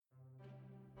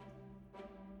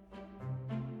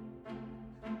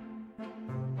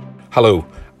Hello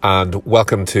and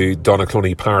welcome to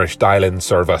Donaghcloney Parish Dial-In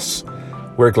service.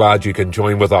 We're glad you can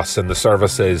join with us in the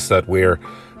services that we're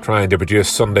trying to produce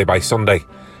Sunday by Sunday,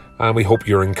 and we hope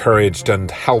you're encouraged and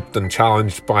helped and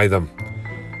challenged by them.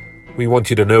 We want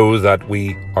you to know that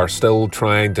we are still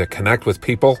trying to connect with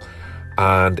people,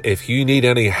 and if you need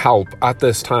any help at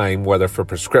this time, whether for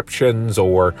prescriptions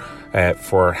or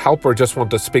for help or just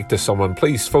want to speak to someone,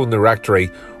 please phone the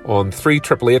rectory on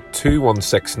 3888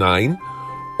 2169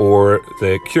 or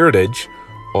the Curetage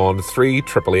on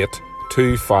 3888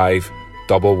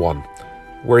 2511.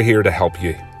 We're here to help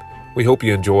you. We hope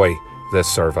you enjoy this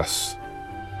service.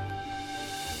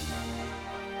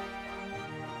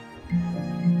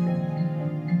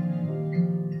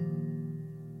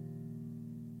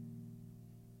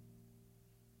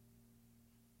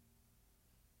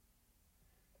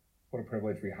 What a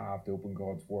privilege we have to open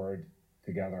God's Word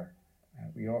together.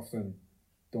 We often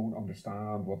don't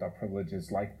understand what that privilege is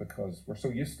like because we're so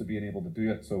used to being able to do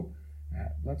it. So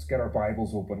let's get our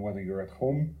Bibles open, whether you're at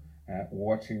home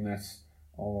watching this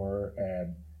or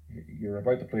you're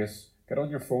about the place. Get on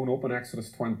your phone, open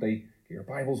Exodus 20, get your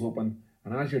Bibles open,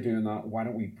 and as you're doing that, why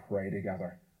don't we pray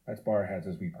together? Let's bow our heads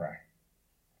as we pray.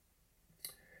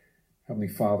 Heavenly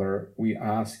Father, we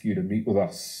ask you to meet with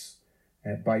us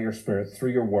by your Spirit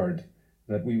through your Word,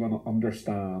 that we want to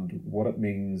understand what it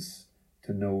means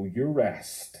to know your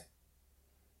rest,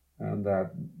 and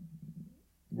that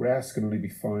rest can only be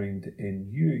found in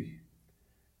you.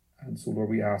 And so, Lord,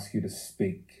 we ask you to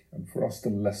speak and for us to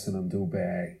listen and to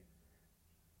obey,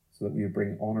 so that we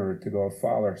bring honour to God,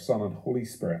 Father, Son, and Holy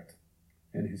Spirit,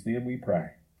 in whose name we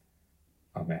pray.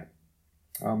 Amen.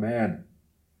 Amen.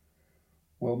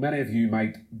 Well, many of you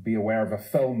might be aware of a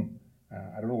film.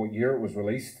 I don't know what year it was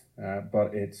released,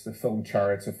 but it's the film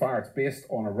Chariots of Fire. It's based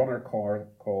on a runner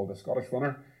called a Scottish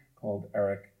runner called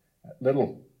Eric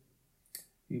Liddell.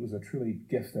 He was a truly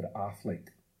gifted athlete.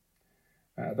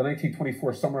 The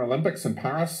 1924 Summer Olympics in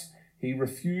Paris, he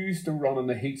refused to run in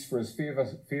the heats for his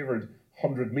favoured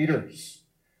 100 metres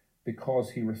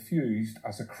because he refused,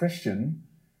 as a Christian,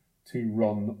 to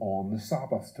run on the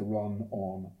Sabbath, to run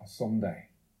on a Sunday.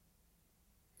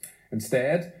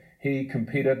 Instead, he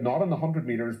competed not in the 100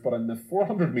 metres, but in the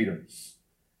 400 metres,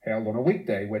 held on a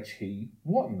weekday, which he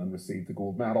won and received the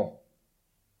gold medal.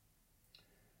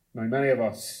 Now, many of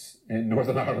us in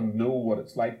Northern Ireland know what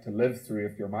it's like to live through.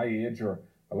 If you're my age or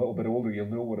a little bit older, you'll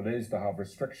know what it is to have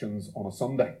restrictions on a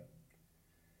Sunday.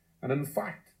 And in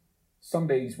fact,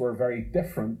 Sundays were very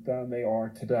different than they are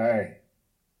today.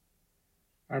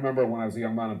 I remember when I was a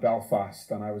young man in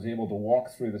Belfast and I was able to walk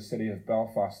through the city of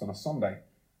Belfast on a Sunday,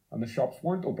 and the shops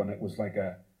weren't open. It was like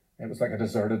a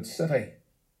deserted city.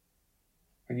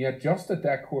 And yet just a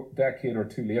decade or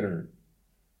two later,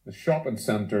 the shopping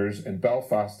centres in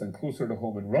Belfast and closer to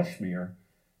home in Rushmere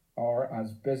are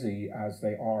as busy as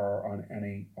they are on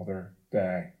any other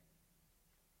day.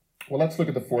 Well, let's look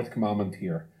at the fourth commandment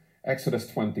here. Exodus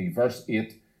 20, verse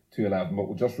 8 to 11, but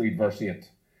we'll just read verse 8.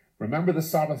 Remember the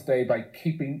Sabbath day by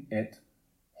keeping it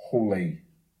holy.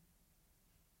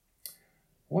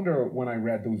 I wonder, when I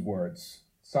read those words,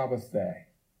 Sabbath day,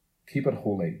 keep it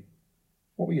holy,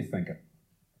 what were you thinking?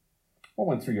 What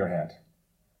went through your head?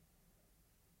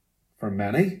 For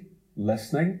many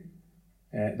listening,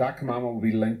 that commandment will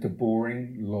be linked to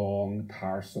boring, long,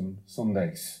 tiresome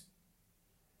Sundays.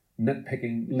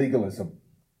 Nitpicking legalism.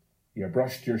 You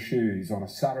brushed your shoes on a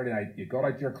Saturday night, you got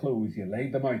out your clothes, you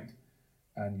laid them out,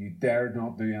 and you dared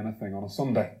not do anything on a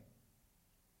Sunday.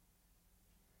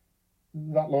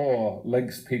 That law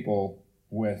links people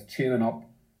with chaining up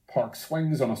park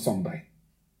swings on a Sunday.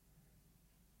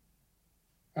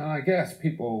 And I guess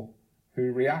people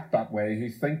who react that way, who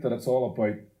think that it's all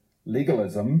about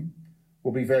legalism,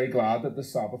 will be very glad that the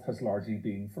Sabbath has largely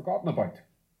been forgotten about.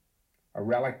 A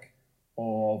relic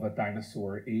of a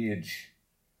dinosaur age.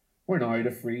 We're now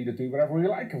free to do whatever we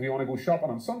like. If we want to go shopping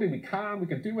on Sunday, we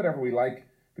can do whatever we like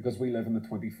because we live in the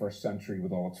 21st century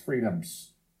with all its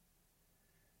freedoms.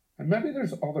 And maybe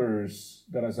there's others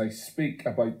that as I speak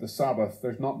about the Sabbath,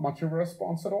 there's not much of a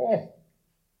response at all.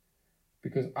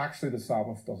 Because actually the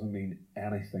Sabbath doesn't mean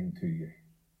anything to you.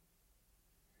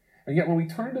 And yet when we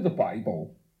turn to the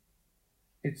Bible,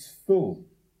 it's full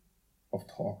of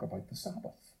talk about the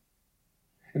Sabbath.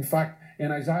 In fact,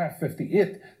 in Isaiah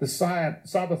 58, the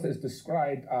Sabbath is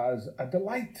described as a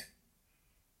delight.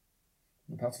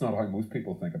 But that's not how most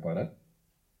people think about it.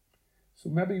 So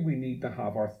maybe we need to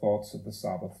have our thoughts of the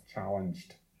Sabbath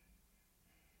challenged.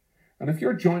 And if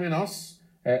you're joining us,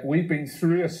 we've been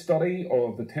through a study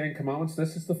of the Ten Commandments.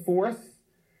 This is the fourth.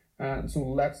 And so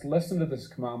let's listen to this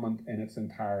commandment in its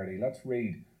entirety. Let's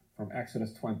read from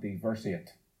Exodus 20, verse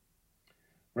 8.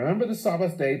 Remember the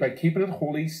Sabbath day by keeping it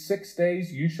holy. 6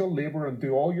 days you shall labor and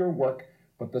do all your work,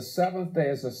 but the seventh day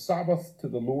is a Sabbath to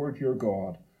the Lord your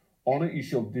God. On it you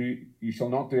shall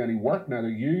not do any work, neither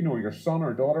you, nor your son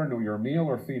or daughter, nor your male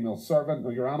or female servant,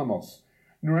 nor your animals,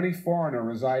 nor any foreigner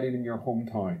residing in your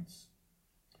hometowns.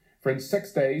 For in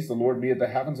 6 days the Lord made the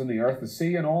heavens and the earth, the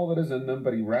sea, and all that is in them,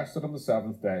 but he rested on the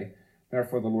seventh day.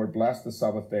 Therefore the Lord blessed the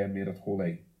Sabbath day and made it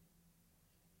holy.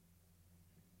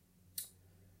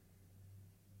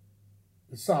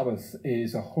 The Sabbath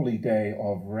is a holy day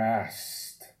of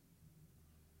rest.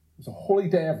 It's a holy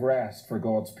day of rest for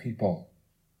God's people.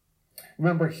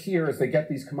 Remember here, as they get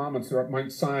these commandments, they're at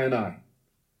Mount Sinai.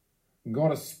 And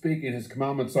God is speaking his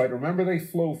commandments out. Remember, they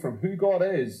flow from who God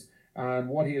is and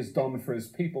what he has done for his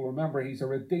people. Remember, he's a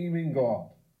redeeming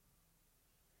God.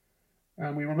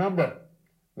 And we remember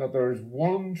that there is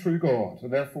one true God.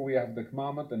 And therefore we have the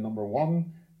commandment in number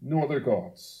 1, no other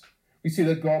gods. We see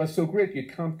that God is so great, you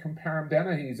can't compare him to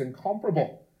anything. He's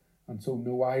incomparable. And so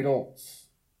no idols.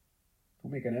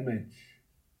 Don't make an image.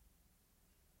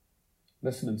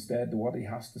 Listen instead to what he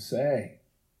has to say.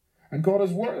 And God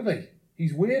is worthy.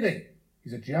 He's weighty.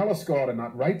 He's a jealous God in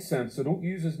that right sense, so don't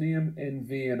use his name in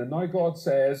vain. And now God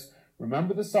says,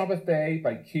 remember the Sabbath day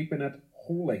by keeping it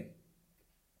holy.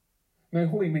 Now,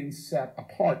 holy means set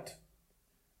apart.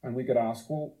 And we could ask,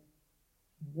 well,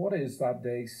 what is that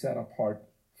day set apart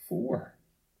for?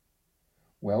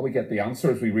 Well, we get the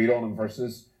answer as we read on in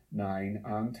verses 9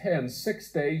 and 10.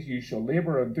 6 days you shall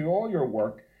labor and do all your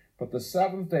work, but the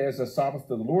seventh day is a Sabbath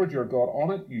to the Lord your God. On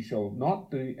it you shall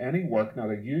not do any work,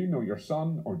 neither you, nor your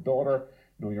son or daughter,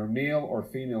 nor your male or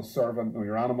female servant, nor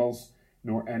your animals,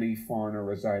 nor any foreigner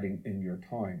residing in your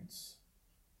towns.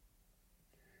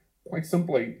 Quite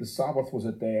simply, the Sabbath was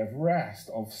a day of rest,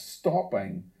 of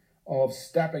stopping, of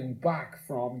stepping back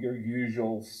from your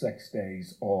usual 6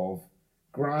 days of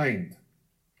grind.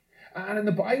 And in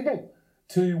the Bible,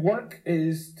 to work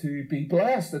is to be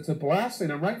blessed. It's a blessing.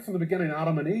 And right from the beginning,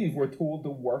 Adam and Eve were told to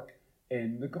work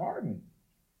in the garden.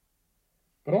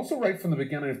 But also right from the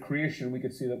beginning of creation, we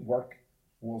could see that work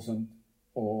wasn't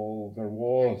all there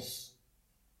was.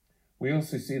 We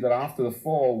also see that after the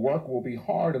fall, work will be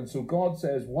hard. And so God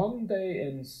says 1 day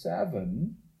in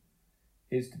 7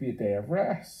 is to be a day of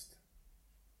rest.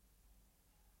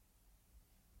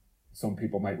 Some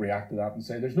people might react to that and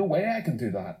say, there's no way I can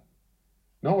do that.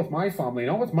 Not with my family,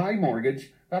 not with my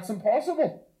mortgage. That's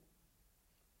impossible.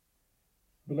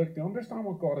 But look, to understand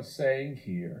what God is saying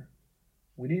here,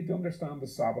 we need to understand the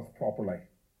Sabbath properly.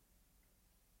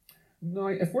 Now,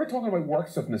 if we're talking about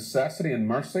works of necessity and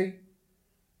mercy,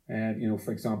 and,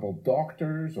 for example,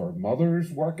 doctors or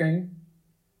mothers working,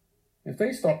 if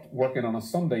they stopped working on a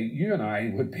Sunday, you and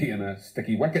I would be in a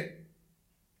sticky wicket.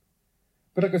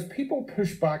 But as people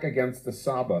push back against the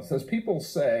Sabbath, as people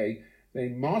say they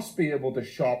must be able to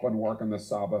shop and work on the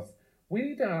Sabbath, we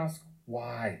need to ask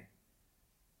why.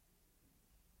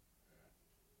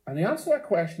 And the answer to that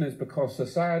question is because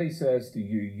society says to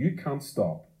you, you can't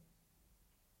stop.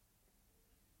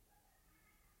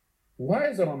 Why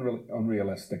is it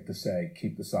unrealistic to say,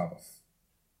 keep the Sabbath?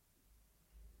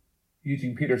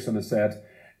 Eugene Peterson has said,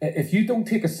 if you don't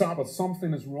take a Sabbath,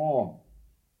 something is wrong.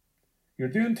 You're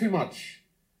doing too much.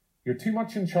 You're too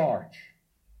much in charge.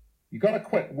 You got to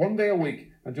quit 1 day a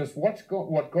week and just watch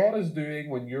what God is doing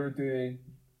when you're doing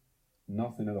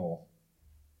nothing at all.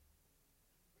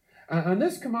 And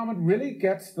this commandment really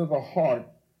gets to the heart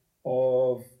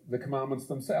of the commandments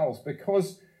themselves,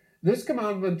 because this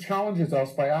commandment challenges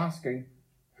us by asking,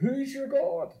 who's your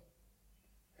God?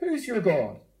 Who's your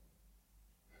God?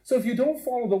 So if you don't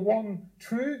follow the one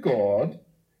true God,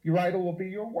 your idol will be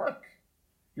your work,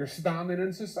 your standing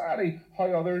in society, how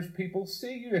others people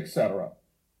see you, etc.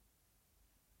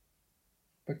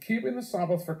 But keeping the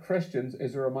Sabbath for Christians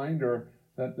is a reminder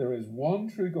that there is one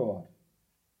true God,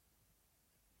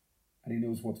 and he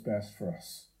knows what's best for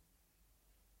us.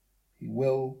 He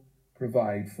will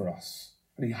provide for us,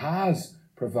 and he has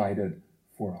provided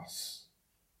for us.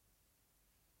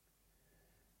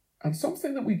 And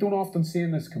something that we don't often see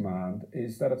in this command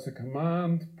is that it's a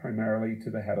command primarily to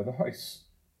the head of the house,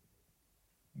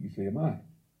 usually a man.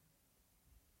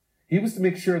 He was to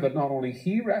make sure that not only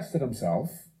he rested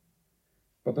himself,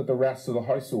 but that the rest of the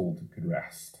household could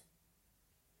rest.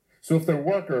 So if there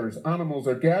were workers, animals,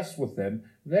 or guests with them,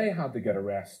 they had to get a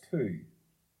rest too.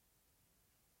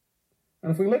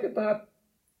 And if we look at that,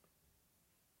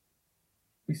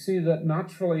 we see that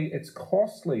naturally it's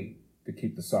costly to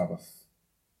keep the Sabbath.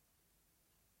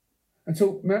 And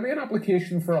so maybe an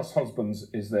application for us husbands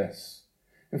is this.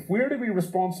 If we're to be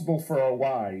responsible for our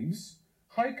wives,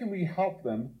 how can we help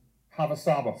them have a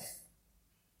Sabbath?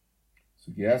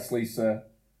 So yes, Lisa,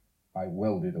 I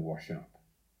will do the washing up.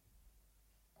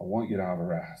 I want you to have a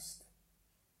rest.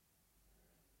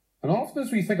 And often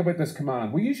as we think about this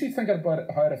command, we usually think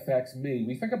about how it affects me.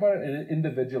 We think about it in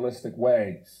individualistic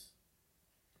ways.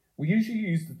 We usually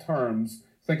use the terms,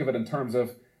 think of it in terms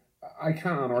of, I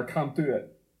can or can't do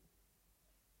it.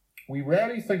 We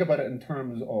rarely think about it in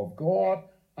terms of God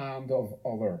and of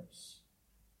others.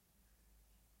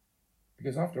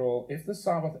 Because after all, if the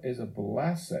Sabbath is a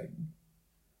blessing,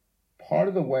 part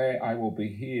of the way I will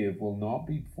behave will not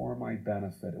be for my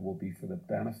benefit, it will be for the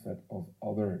benefit of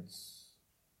others.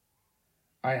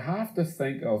 I have to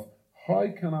think of how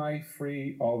can I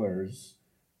free others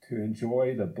to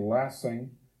enjoy the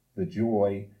blessing, the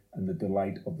joy, and the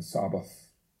delight of the Sabbath.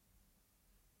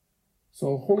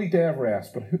 So, holy day of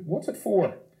rest, but what's it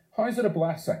for? How is it a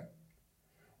blessing?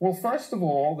 Well, first of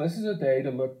all, this is a day to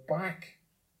look back.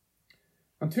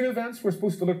 And two events we're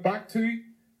supposed to look back to.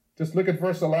 Just look at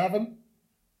verse 11.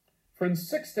 For in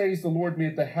 6 days the Lord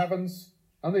made the heavens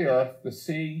and the earth, the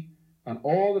sea, and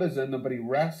all that is in them, but he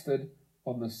rested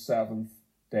on the seventh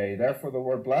day. Therefore the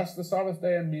Lord blessed the Sabbath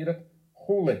day and made it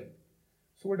holy.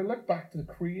 So we're to look back to the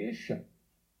creation,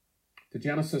 to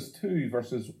Genesis 2,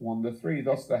 verses 1 to 3.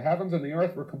 Thus the heavens and the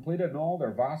earth were completed in all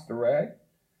their vast array.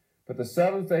 But the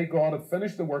seventh day God had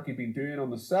finished the work he'd been doing. On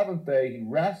the seventh day he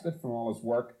rested from all his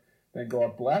work. Then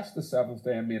God blessed the seventh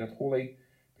day and made it holy,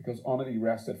 because on it he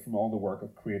rested from all the work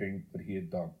of creating that he had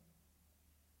done.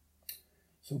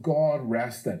 So God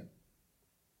rested.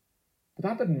 But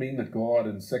that didn't mean that God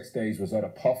in 6 days was out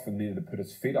of puff and needed to put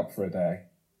his feet up for a day.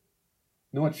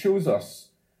 No, it shows us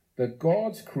that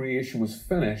God's creation was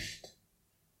finished,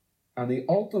 and the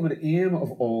ultimate aim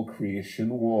of all creation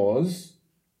was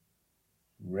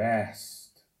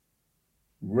rest.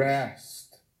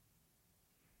 Rest.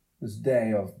 This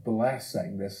day of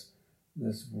blessing, this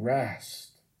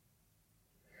rest.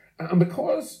 And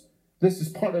because this is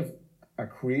part of a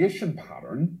creation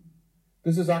pattern,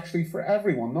 this is actually for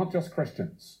everyone, not just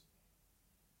Christians.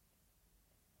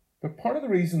 But part of the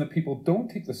reason that people don't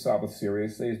take the Sabbath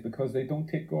seriously is because they don't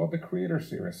take God the Creator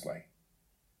seriously.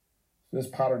 So this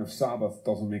pattern of Sabbath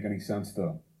doesn't make any sense to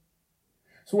them.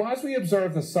 So as we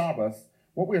observe the Sabbath,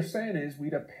 what we're saying is we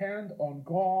depend on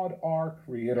God, our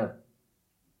Creator.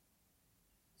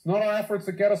 It's not our efforts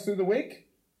that get us through the week.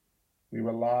 We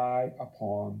rely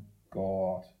upon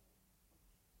God.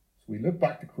 So we look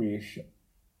back to creation.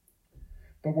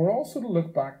 But we're also to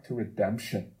look back to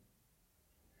redemption.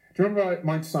 Do you remember at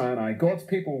Mount Sinai, God's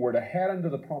people were to head into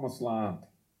the promised land.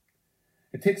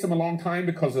 It takes them a long time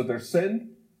because of their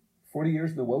sin, 40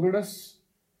 years in the wilderness.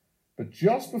 But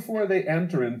just before they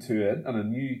enter into it, and a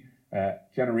new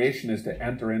generation is to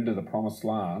enter into the promised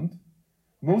land,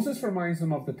 Moses reminds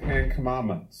them of the Ten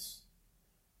Commandments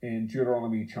in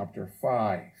Deuteronomy chapter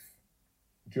 5.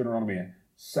 Deuteronomy,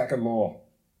 second law.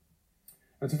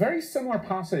 It's a very similar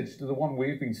passage to the one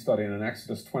we've been studying in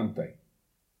Exodus 20.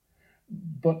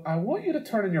 But I want you to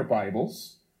turn in your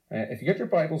Bibles, if you get your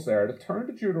Bibles there, to turn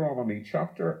to Deuteronomy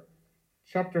chapter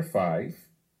 5.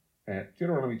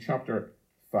 Deuteronomy chapter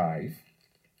 5.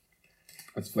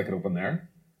 Let's flick it open there.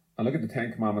 And look at the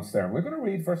Ten Commandments there. And we're going to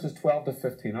read verses 12 to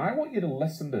 15. I want you to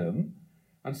listen to them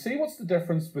and see what's the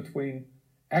difference between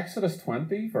Exodus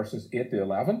 20, verses 8 to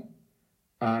 11,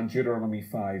 and Deuteronomy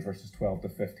 5, verses 12 to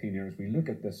 15 here as we look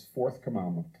at this fourth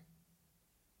commandment.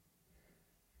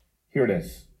 Here it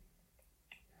is.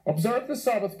 Observe the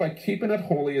Sabbath by keeping it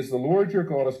holy as the Lord your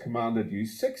God has commanded you.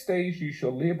 6 days you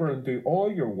shall labor and do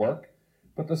all your work,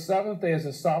 but the seventh day is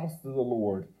a Sabbath to the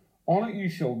Lord. On it you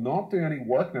shall not do any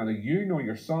work, neither you, nor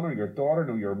your son, or your daughter,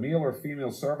 nor your male or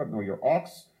female servant, nor your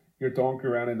ox, your donkey,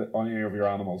 or any of your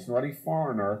animals, nor any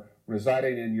foreigner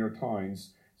residing in your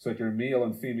towns, so that your male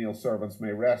and female servants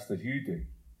may rest as you do.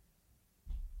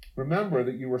 Remember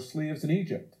that you were slaves in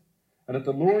Egypt, and that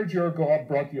the Lord your God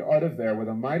brought you out of there with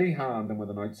a mighty hand and with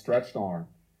an outstretched arm.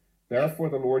 Therefore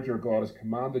the Lord your God has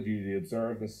commanded you to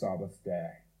observe the Sabbath day.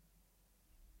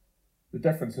 The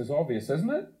difference is obvious, isn't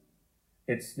it?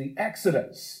 It's the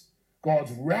Exodus,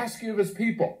 God's rescue of his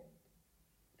people.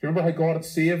 Do you remember how God had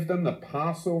saved them, the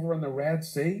Passover and the Red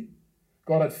Sea?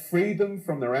 God had freed them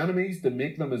from their enemies to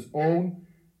make them his own.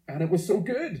 And it was so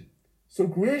good, so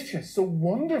gracious, so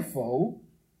wonderful,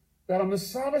 that on the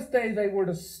Sabbath day they were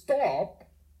to stop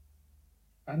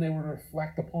and they were to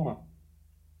reflect upon it.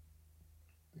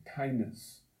 The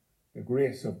kindness, the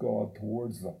grace of God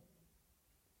towards them.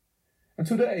 And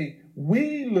today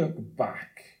we look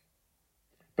back,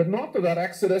 but not to that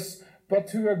Exodus, but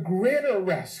to a greater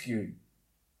rescue.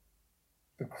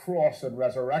 The cross and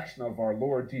resurrection of our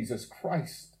Lord Jesus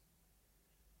Christ.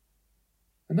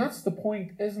 And that's the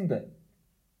point, isn't it?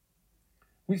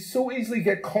 We so easily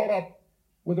get caught up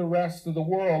with the rest of the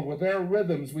world, with their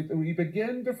rhythms. We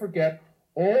begin to forget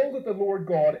all that the Lord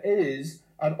God is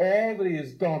and all that he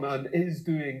has done and is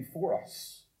doing for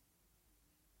us.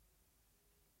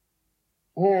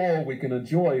 All we can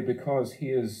enjoy because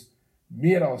he has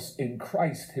made us in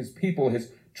Christ, his people,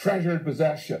 his treasured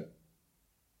possession.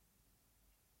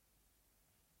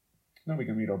 Now we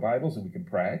can read our Bibles and we can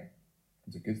pray.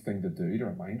 It's a good thing to do, to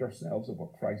remind ourselves of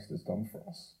what Christ has done for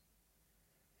us.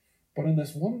 But in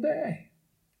this one day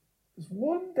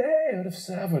out of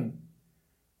 7,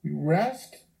 we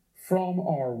rest from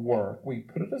our work, we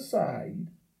put it aside,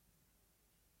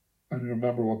 and we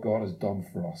remember what God has done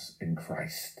for us in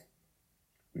Christ.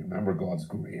 We remember God's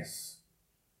grace,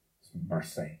 his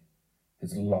mercy,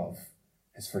 his love,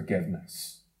 his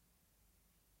forgiveness.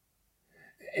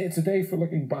 It's a day for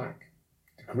looking back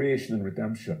to creation and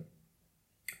redemption,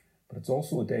 but it's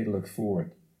also a day to look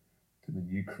forward to the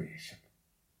new creation.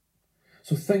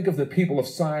 So think of the people of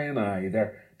Sinai.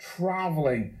 They're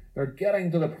traveling, they're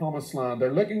getting to the promised land,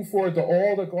 they're looking forward to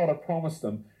all that God had promised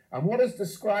them. And what is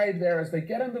described there as they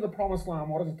get into the promised land,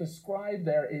 what is described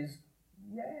there is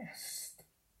rest.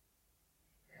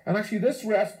 And actually this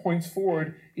rest points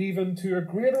forward even to a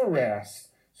greater rest.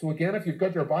 So again, if you've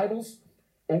got your Bibles,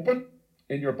 open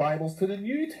in your Bibles to the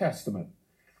New Testament.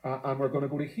 And we're going to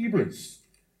go to Hebrews.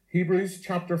 Hebrews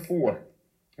chapter 4.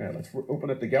 Let's open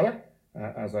it together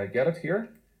as I get it here.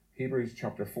 Hebrews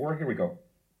chapter 4. Here we go.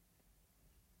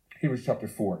 Hebrews chapter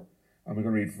 4. And we're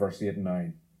going to read verse 8 and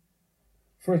 9.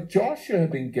 For if Joshua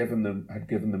had given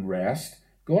them rest,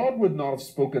 God would not have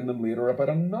spoken them later about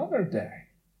another day.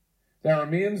 There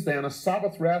remains then a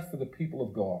Sabbath rest for the people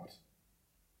of God.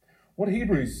 What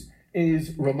Hebrews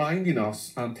is reminding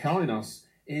us and telling us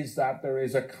is that there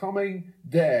is a coming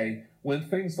day when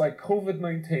things like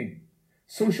COVID-19,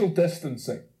 social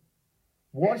distancing,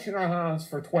 washing our hands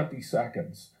for 20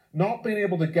 seconds, not being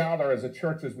able to gather as a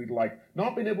church as we'd like,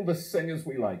 not being able to sing as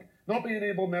we like, not being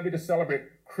able maybe to celebrate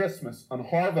Christmas and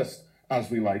harvest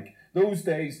as we like, those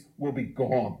days will be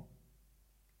gone.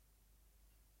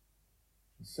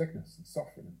 And sickness and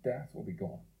suffering and death will be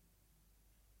gone.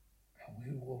 And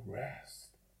we will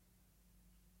rest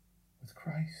with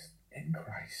Christ,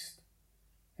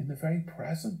 in the very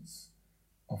presence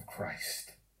of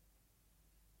Christ.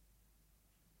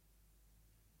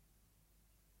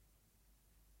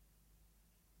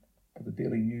 But the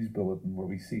Daily News Bulletin, where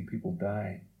we see people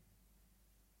dying,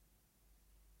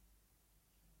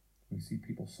 we see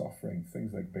people suffering,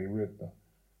 things like Beirut, the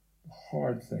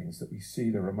hard things that we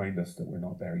see to remind us that we're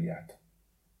not there yet.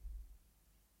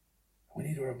 We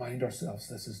need to remind ourselves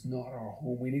this is not our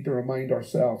home. We need to remind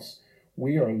ourselves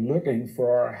we are looking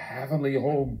for our heavenly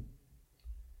home.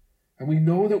 And we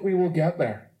know that we will get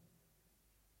there.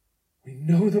 We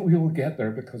know that we will get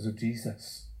there because of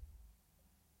Jesus.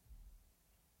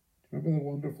 Remember the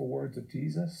wonderful words of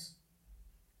Jesus?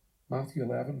 Matthew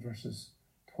 11, verses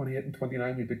 28 and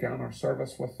 29, we began our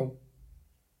service with them.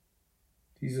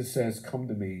 Jesus says, "Come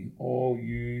to me, all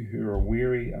you who are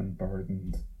weary and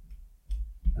burdened,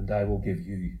 and I will give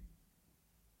you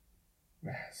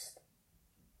rest.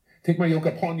 Take my yoke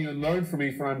upon you and learn from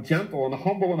me, for I am gentle and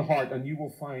humble in heart, and you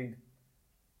will find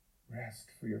rest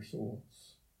for your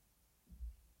souls."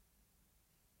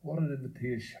 What an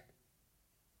invitation.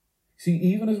 See,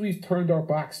 even as we've turned our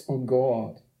backs on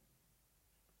God,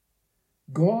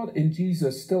 God in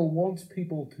Jesus still wants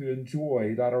people to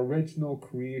enjoy that original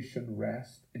creation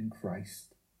rest in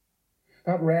Christ.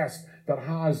 That rest that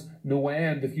has no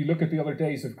end. If you look at the other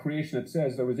days of creation, it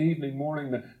says there was evening,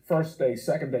 morning, the first day,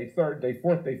 second day, third day,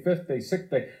 fourth day, fifth day, sixth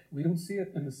day. We don't see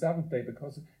it in the seventh day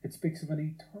because it speaks of an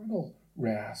eternal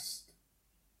rest.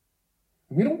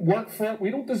 And we don't work for it.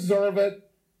 We don't deserve it.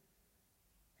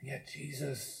 And yet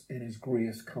Jesus, in his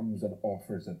grace, comes and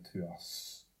offers it to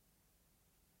us.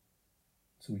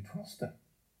 So we trust him,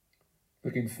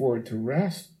 looking forward to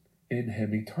rest in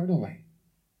him eternally.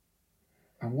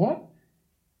 And what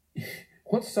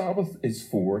Sabbath is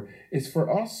for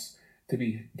us to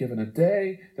be given a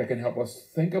day that can help us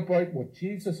think about what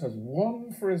Jesus has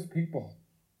won for his people.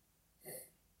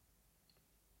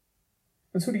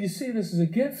 And so do you see this as a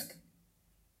gift,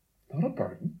 not a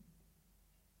burden?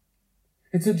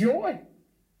 It's a joy,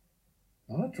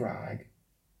 not a drag.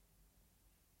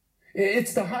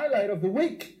 It's the highlight of the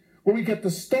week where we get to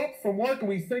stop from work and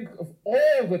we think of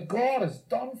all that God has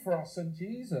done for us in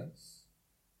Jesus.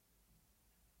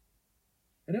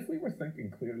 And if we were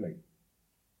thinking clearly,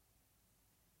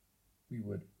 we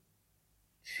would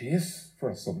chase for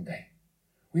a Sunday.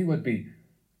 We would be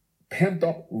pent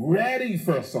up, ready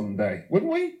for a Sunday,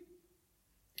 wouldn't we?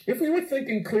 If we were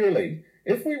thinking clearly,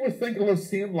 if we were thinking the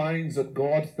same lines that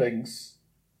God thinks,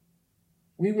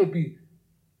 we would be,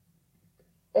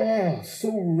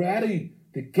 so ready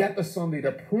to get to Sunday,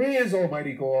 to praise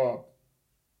Almighty God.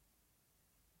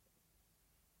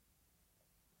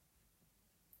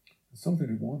 It's something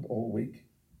we want all week.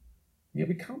 Yet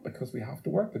we can't because we have to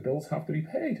work. The bills have to be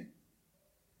paid.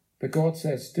 But God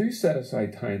says, do set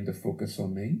aside time to focus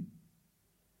on me,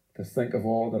 to think of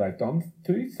all that I've done.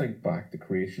 Do think back to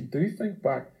creation. Do think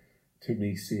back to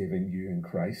me saving you in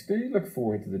Christ. Do look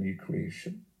forward to the new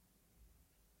creation.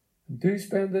 And do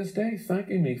spend this day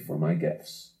thanking me for my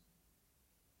gifts.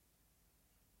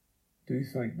 Do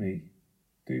thank me.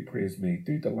 Do praise me.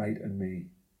 Do delight in me.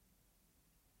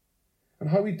 And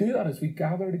how we do that is we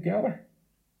gather together.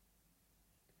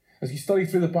 As you study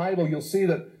through the Bible, you'll see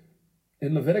that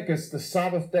in Leviticus, the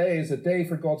Sabbath day is a day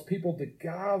for God's people to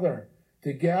gather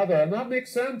together. And that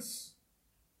makes sense.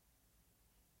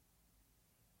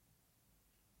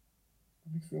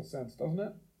 It makes real sense, doesn't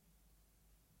it?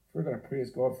 If we're going to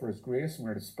praise God for His grace and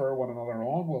we're to spur one another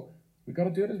on, well, we've got to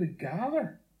do it as we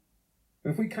gather.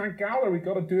 And if we can't gather, we've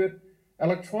got to do it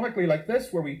electronically like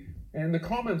this, where we, in the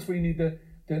comments, we need to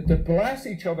bless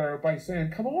each other by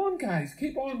saying, come on, guys,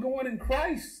 keep on going in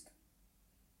Christ.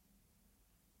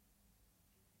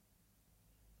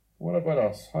 What about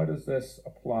us? How does this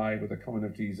apply with the coming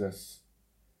of Jesus?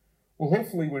 Well,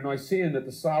 hopefully we're now seeing that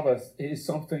the Sabbath is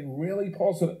something really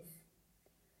positive.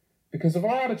 Because if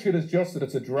our attitude is just that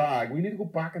it's a drag, we need to go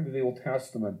back into the Old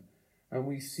Testament and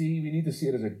we need to see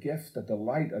it as a gift, a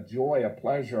delight, a joy, a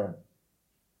pleasure.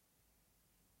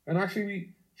 And actually,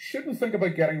 we shouldn't think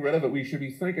about getting rid of it. We should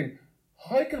be thinking,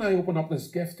 how can I open up this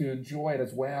gift to enjoy it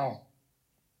as well?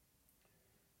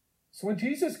 So when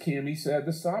Jesus came, He said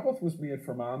the Sabbath was made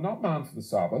for man, not man for the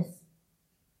Sabbath,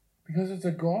 because it's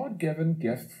a God-given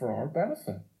gift for our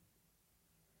benefit.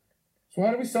 So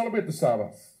how do we celebrate the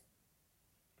Sabbath?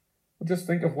 Well, just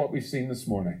think of what we've seen this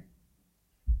morning.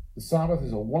 The Sabbath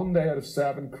is a 1 day out of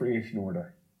 7 creation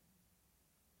order.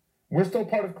 We're still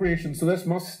part of creation, so this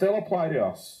must still apply to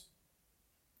us.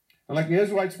 And like the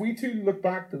Israelites, we too look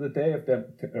back to the day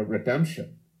of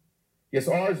redemption. Yes,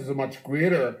 ours is a much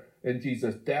greater in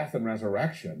Jesus' death and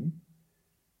resurrection,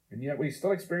 and yet we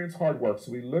still experience hard work,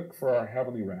 so we look for our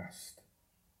heavenly rest.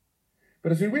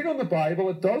 But as we read on the Bible,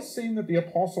 it does seem that the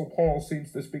Apostle Paul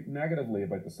seems to speak negatively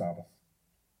about the Sabbath.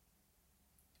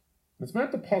 It's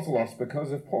meant to puzzle us,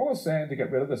 because if Paul is saying to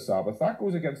get rid of the Sabbath, that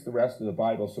goes against the rest of the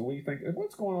Bible, so we think,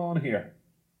 what's going on here?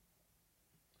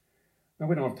 Now,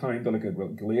 we don't have time to look at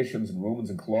Galatians and Romans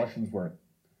and Colossians where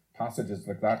passages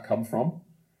like that come from.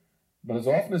 But as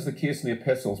often is the case in the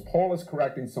epistles, Paul is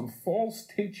correcting some false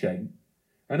teaching,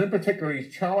 and in particular,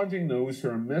 he's challenging those who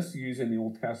are misusing the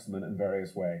Old Testament in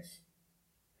various ways.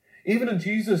 Even in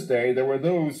Jesus' day, there were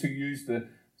those who used the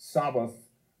Sabbath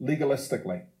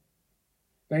legalistically.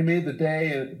 They made the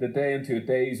day into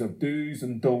days of do's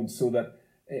and don'ts so that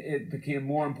it became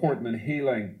more important than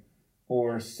healing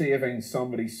or saving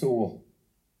somebody's soul.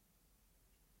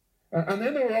 And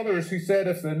then there were others who said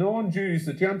if the non-Jews,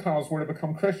 the Gentiles, were to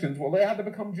become Christians, well, they had to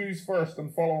become Jews first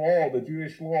and follow all the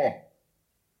Jewish law.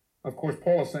 Of course,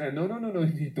 Paul is saying, no,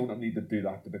 you don't need to do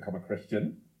that to become a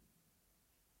Christian.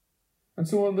 And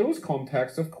so in those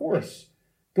contexts, of course,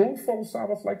 don't follow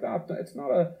Sabbath like that. It's not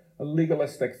a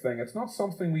legalistic thing. It's not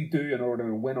something we do in order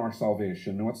to win our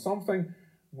salvation. No, it's something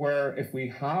where if we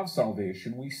have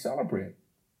salvation, we celebrate.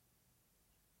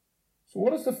 So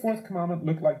what does the fourth commandment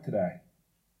look like today?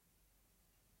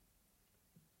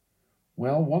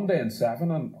 Well, 1 day in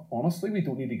 7, and honestly, we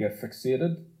don't need to get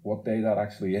fixated what day that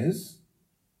actually is.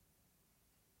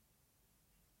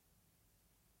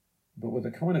 But with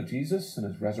the coming of Jesus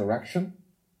and His resurrection,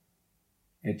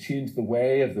 it changed the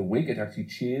way of the week. It actually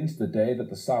changed the day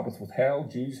that the Sabbath was held.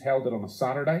 Jews held it on a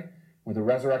Saturday. With the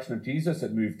resurrection of Jesus,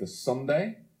 it moved to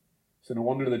Sunday. So no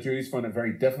wonder the Jews found it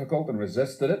very difficult and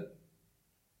resisted it.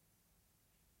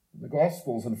 The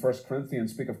Gospels in 1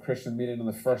 Corinthians speak of Christian meeting on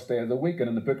the first day of the week. And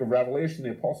in the book of Revelation,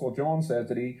 the Apostle John says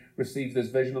that he received this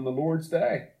vision on the Lord's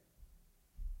Day.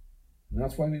 And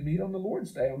that's why we meet on the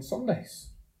Lord's Day on Sundays.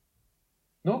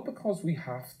 Not because we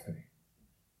have to.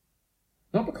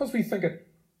 Not because we think it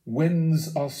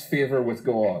wins us favour with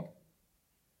God.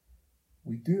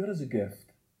 We do it as a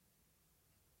gift.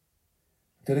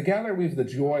 Together we have the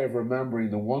joy of remembering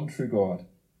the one true God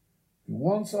who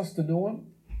wants us to know Him,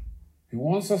 who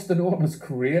wants us to know Him as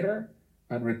Creator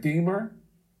and Redeemer.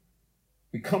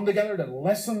 We come together to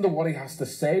listen to what He has to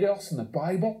say to us in the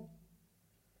Bible,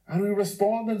 and we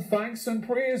respond in thanks and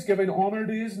praise, giving honour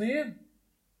to His name.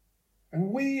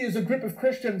 And we as a group of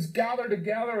Christians gather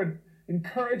together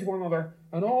encourage one another,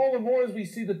 and all the more as we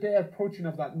see the day approaching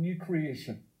of that new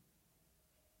creation.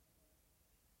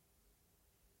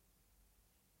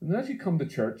 And as you come to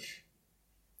church,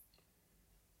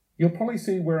 you'll probably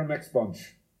see we're a mixed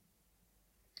bunch.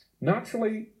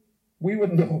 Naturally, we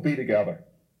wouldn't all be together.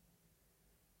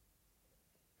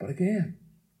 But again,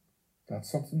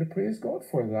 that's something to praise God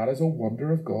for. That is a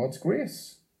wonder of God's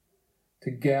grace.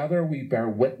 Together we bear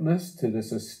witness to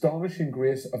this astonishing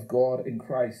grace of God in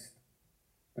Christ,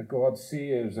 that God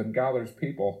saves and gathers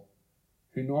people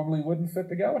who normally wouldn't fit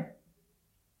together.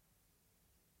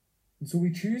 And so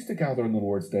we choose to gather on the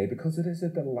Lord's Day because it is a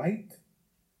delight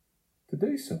to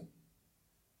do so.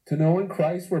 To know in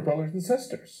Christ we're brothers and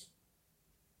sisters.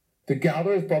 To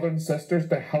gather as brothers and sisters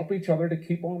to help each other to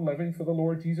keep on living for the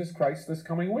Lord Jesus Christ this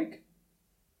coming week.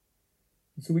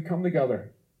 And so we come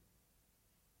together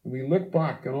and we look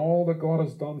back on all that God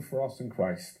has done for us in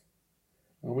Christ.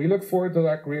 And we look forward to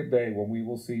that great day when we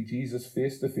will see Jesus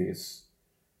face to face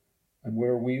and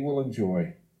where we will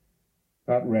enjoy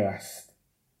that rest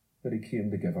that he came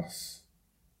to give us.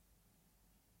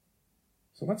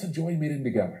 So let's enjoy meeting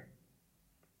together.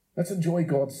 Let's enjoy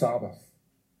God's Sabbath.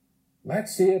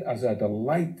 Let's see it as a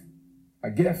delight, a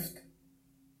gift,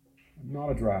 not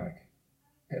a drag.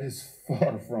 It is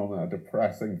far from a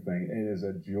depressing thing. It is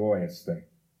a joyous thing.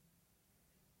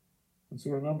 And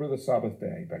so remember the Sabbath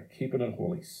day by keeping it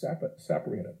holy.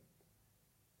 Separate it.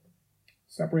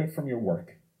 Separate it from your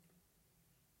work.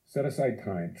 Set aside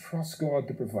time. Trust God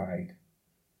to provide.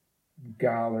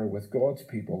 Gather with God's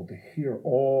people to hear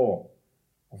all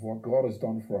of what God has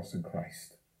done for us in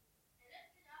Christ.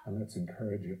 And let's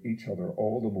encourage each other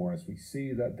all the more as we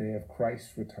see that day of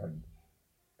Christ's return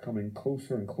coming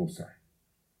closer and closer.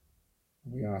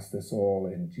 We ask this all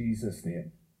in Jesus'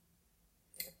 name.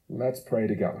 Let's pray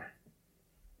together.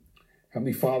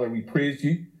 Heavenly Father, we praise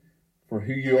you for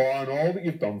who you are and all that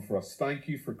you've done for us. Thank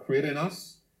you for creating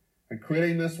us and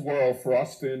creating this world for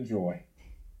us to enjoy.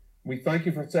 We thank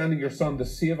you for sending your Son to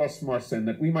save us from our sin,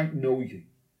 that we might know you.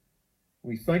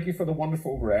 We thank you for the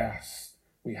wonderful rest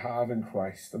we have in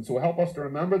Christ. And so help us to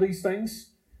remember these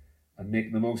things and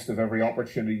make the most of every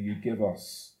opportunity you give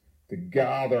us to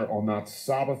gather on that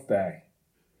Sabbath day.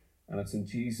 And it's in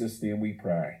Jesus' name we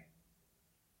pray.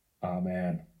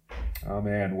 Amen.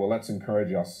 Amen. Well, let's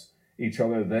encourage each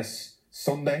other this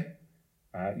Sunday.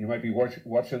 You might be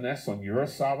watching this on your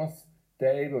Sabbath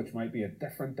day, which might be a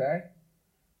different day.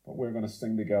 But we're going to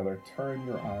sing together, Turn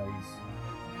Your Eyes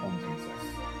on Jesus.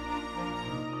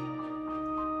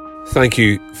 Thank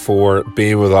you for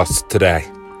being with us today.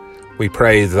 We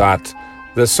pray that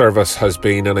this service has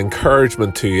been an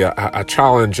encouragement to you, a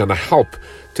challenge and a help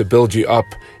to build you up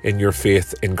in your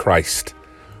faith in Christ.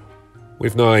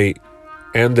 We've now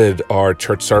ended our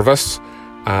church service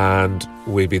and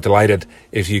we'd be delighted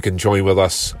if you can join with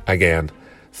us again.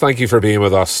 Thank you for being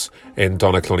with us in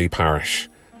Donaghcloney Parish.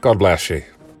 God bless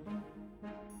you.